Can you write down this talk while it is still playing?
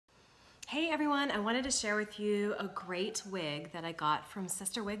Hey everyone, I wanted to share with you a great wig that I got from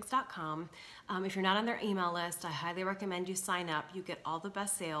sisterwigs.com. If you're not on their email list, I highly recommend you sign up. You get all the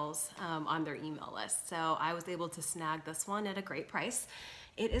best sales on their email list. So I was able to snag this one at a great price.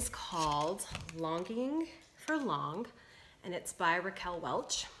 It is called Longing for Long, and it's by Raquel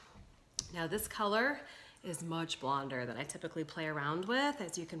Welch. Now this color is much blonder than I typically play around with,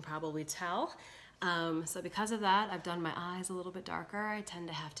 as you can probably tell. So because of that, I've done my eyes a little bit darker. I tend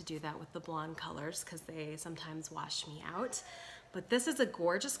to have to do that with the blonde colors because they sometimes wash me out. But this is a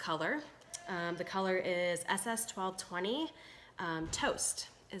gorgeous color. The color is SS1220. Toast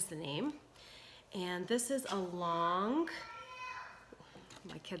is the name. And this is a long,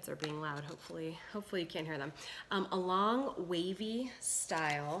 my kids are being loud, hopefully you can't hear them. A long wavy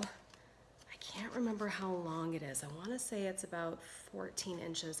style. I can't remember how long it is. I want to say it's about 14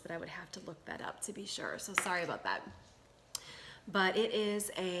 inches, but I would have to look that up to be sure. So sorry about that. But it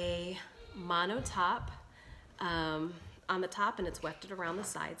is a mono top on the top, and it's wefted around the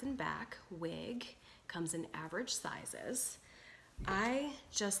sides and back wig. Comes in average sizes. I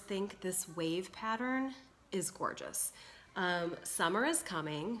just think this wave pattern is gorgeous. Summer is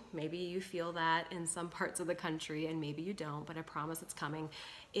coming. Maybe you feel that in some parts of the country and maybe you don't, but I promise it's coming.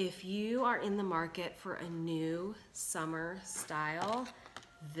 If you are in the market for a new summer style,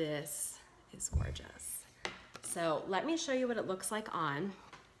 this is gorgeous. So let me show you what it looks like on.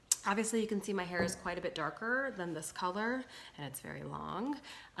 Obviously you can see my hair is quite a bit darker than this color and it's very long.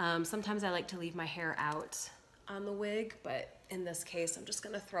 Sometimes I like to leave my hair out on the wig, but in this case I'm just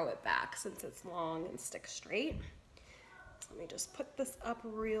gonna throw it back since it's long and stick straight. Let me just put this up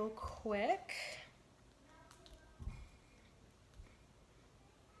real quick.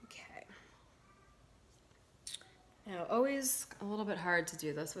 Okay. Now, always a little bit hard to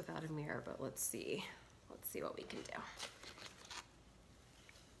do this without a mirror, but let's see. Let's see what we can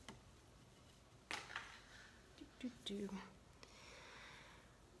do.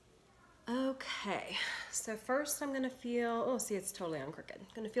 Okay, so first I'm gonna feel, oh, see, it's totally uncrooked. I'm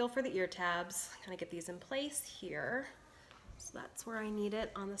gonna feel for the ear tabs, kind of get these in place here. So that's where I need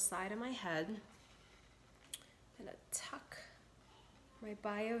it on the side of my head. I'm gonna tuck my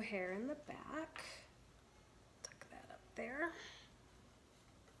bio hair in the back. Tuck that up there.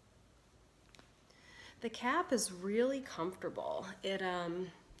 The cap is really comfortable. It,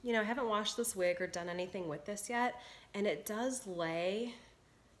 you know, I haven't washed this wig or done anything with this yet, and it does lay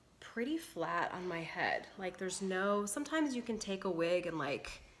pretty flat on my head. Like there's no, sometimes you can take a wig and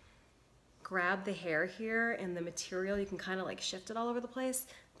like grab the hair here and the material, you can kind of like shift it all over the place.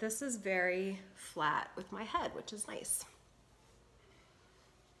 This is very flat with my head, which is nice.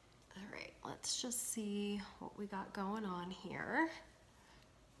 All right, let's just see what we got going on here.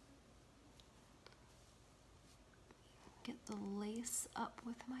 Get the lace up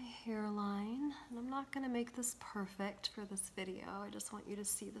with my hairline. And I'm not gonna make this perfect for this video. I just want you to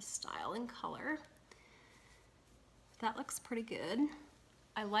see the style and color. That looks pretty good.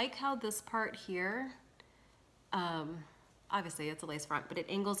 I like how this part here, obviously it's a lace front, but it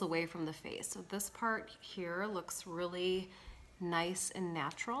angles away from the face. So this part here looks really nice and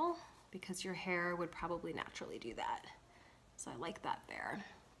natural because your hair would probably naturally do that. So I like that there.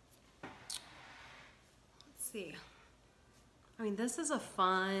 Let's see. I mean, this is a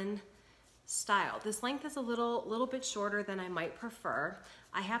fun style. This length is a little bit shorter than I might prefer.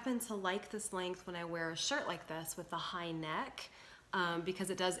 I happen to like this length when I wear a shirt like this with a high neck. Because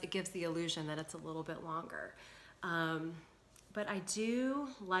it gives the illusion that it's a little bit longer. But I do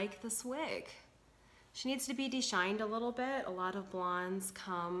like this wig. She needs to be deshined a little bit. A lot of blondes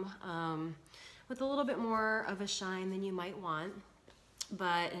come with a little bit more of a shine than you might want.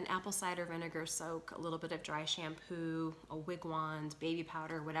 But an apple cider vinegar soak, a little bit of dry shampoo, a wig wand, baby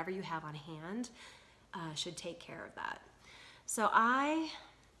powder, whatever you have on hand should take care of that. So I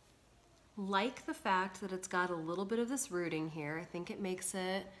like the fact that it's got a little bit of this rooting here. I think it makes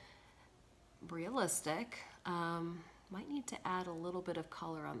it realistic. Might need to add a little bit of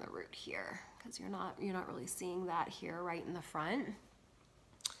color on the root here because you're not really seeing that here right in the front.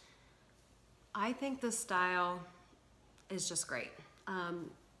 I think this style is just great.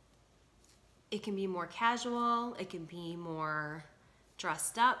 It can be more casual, it can be more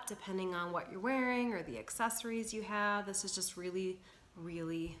dressed up depending on what you're wearing or the accessories you have. This is just really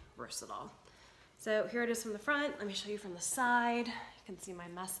versatile. So here it is from the front. Let me show you from the side. You can see my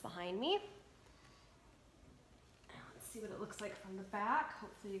mess behind me. Let's see what it looks like from the back.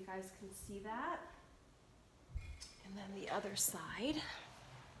 Hopefully you guys can see that. And then the other side.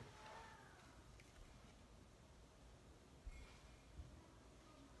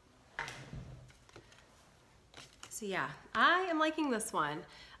 So yeah, I am liking this one.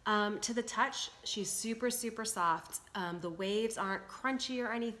 To the touch, she's super, super soft. The waves aren't crunchy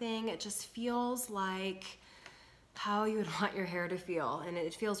or anything. It just feels like how you would want your hair to feel, and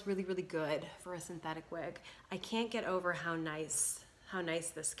it feels really, really good for a synthetic wig. I can't get over how nice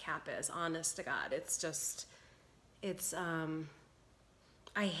this cap is, honest to God. It's just,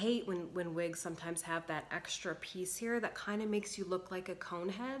 I hate when wigs sometimes have that extra piece here that kind of makes you look like a cone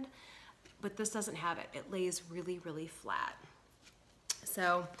head, but this doesn't have it. It lays really, really flat.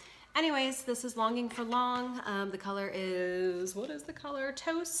 So anyways, this is Longing for Long. The color is, what is the color?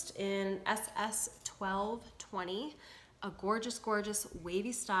 Toast in SS 1220. A gorgeous, gorgeous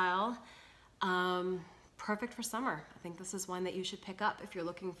wavy style. Perfect for summer. I think this is one that you should pick up if you're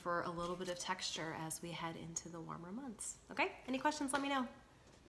looking for a little bit of texture as we head into the warmer months. Okay, any questions, let me know.